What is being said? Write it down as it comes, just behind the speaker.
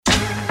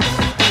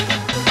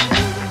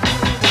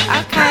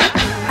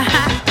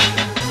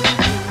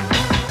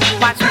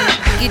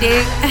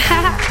dig?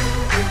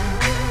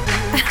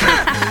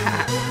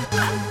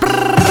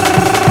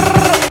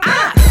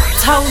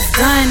 Toes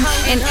done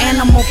in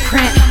animal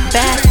print,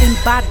 Bath and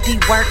Body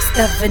Works,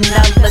 the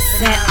vanilla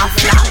scent. I'm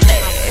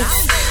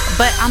flawless,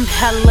 but I'm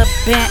hella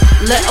bent.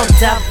 Little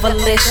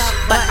devilish,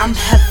 but I'm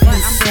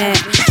heaven sent.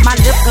 My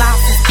lip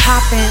gloss is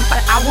popping, but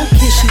I won't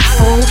kiss you,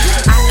 fool.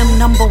 I am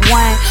number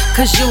one,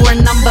 cause you are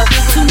number.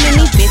 Too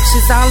many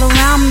bitches all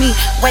around me,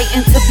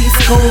 waiting to be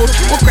schooled.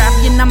 We'll grab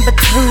your number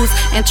twos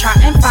and try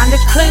and find a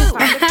clue.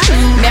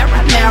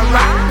 Mirror,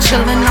 mirror,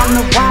 chilling on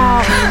the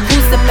wall.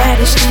 Who's the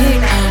baddest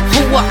chick?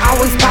 Who will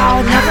always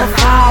ball, never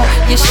fall?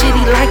 You're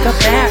shitty like a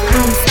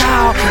bathroom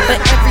stall, but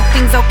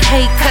everything's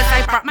okay, cause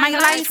I brought my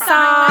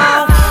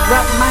Lysol.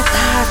 Rub my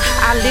thighs,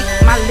 I lick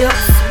my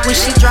lips. When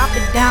she drop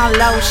it down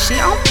low, she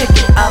don't pick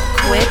it up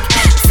quick.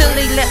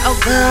 Silly little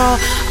girl,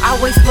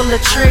 always full of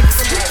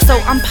tricks. So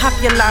I'm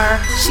popular,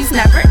 she's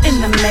never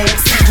in the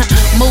mix.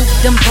 Move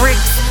them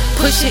bricks,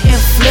 push it and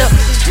flip.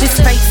 This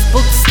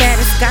Facebook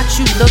status got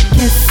you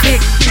looking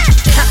sick.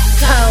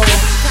 Cutco,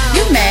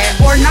 you mad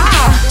or nah?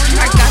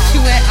 I got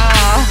you at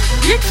all.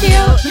 You're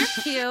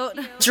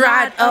cute.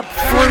 Dried up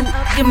fruit.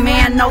 Your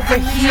man over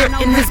here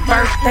in his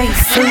birthday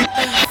suit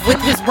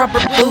with his rubber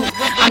boot.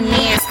 I'm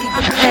nasty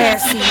but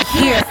classy.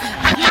 Here,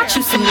 I got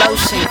you some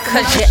lotion,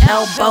 cause your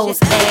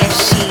elbows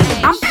ashy.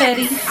 I'm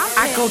petty,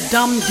 I go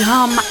dumb,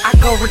 I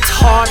go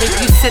retarded.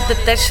 You said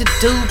that should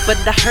do, but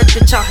I heard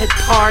that y'all had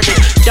parted.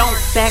 Don't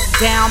back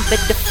down,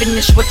 better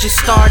finish what you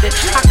started.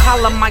 I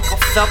call her Michael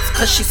Phelps,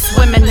 cause she's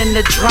swimming in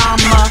the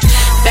drama.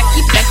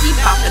 Becky,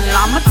 poppin'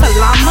 llama to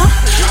llama.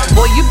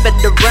 Boy, you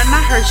better run,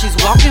 I heard she's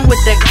walking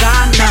with that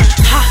Ghana.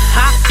 Ha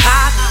ha ha,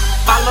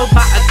 followed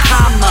by a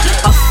comma.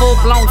 A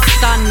full-blown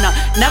stunner,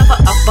 never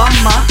a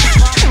bummer.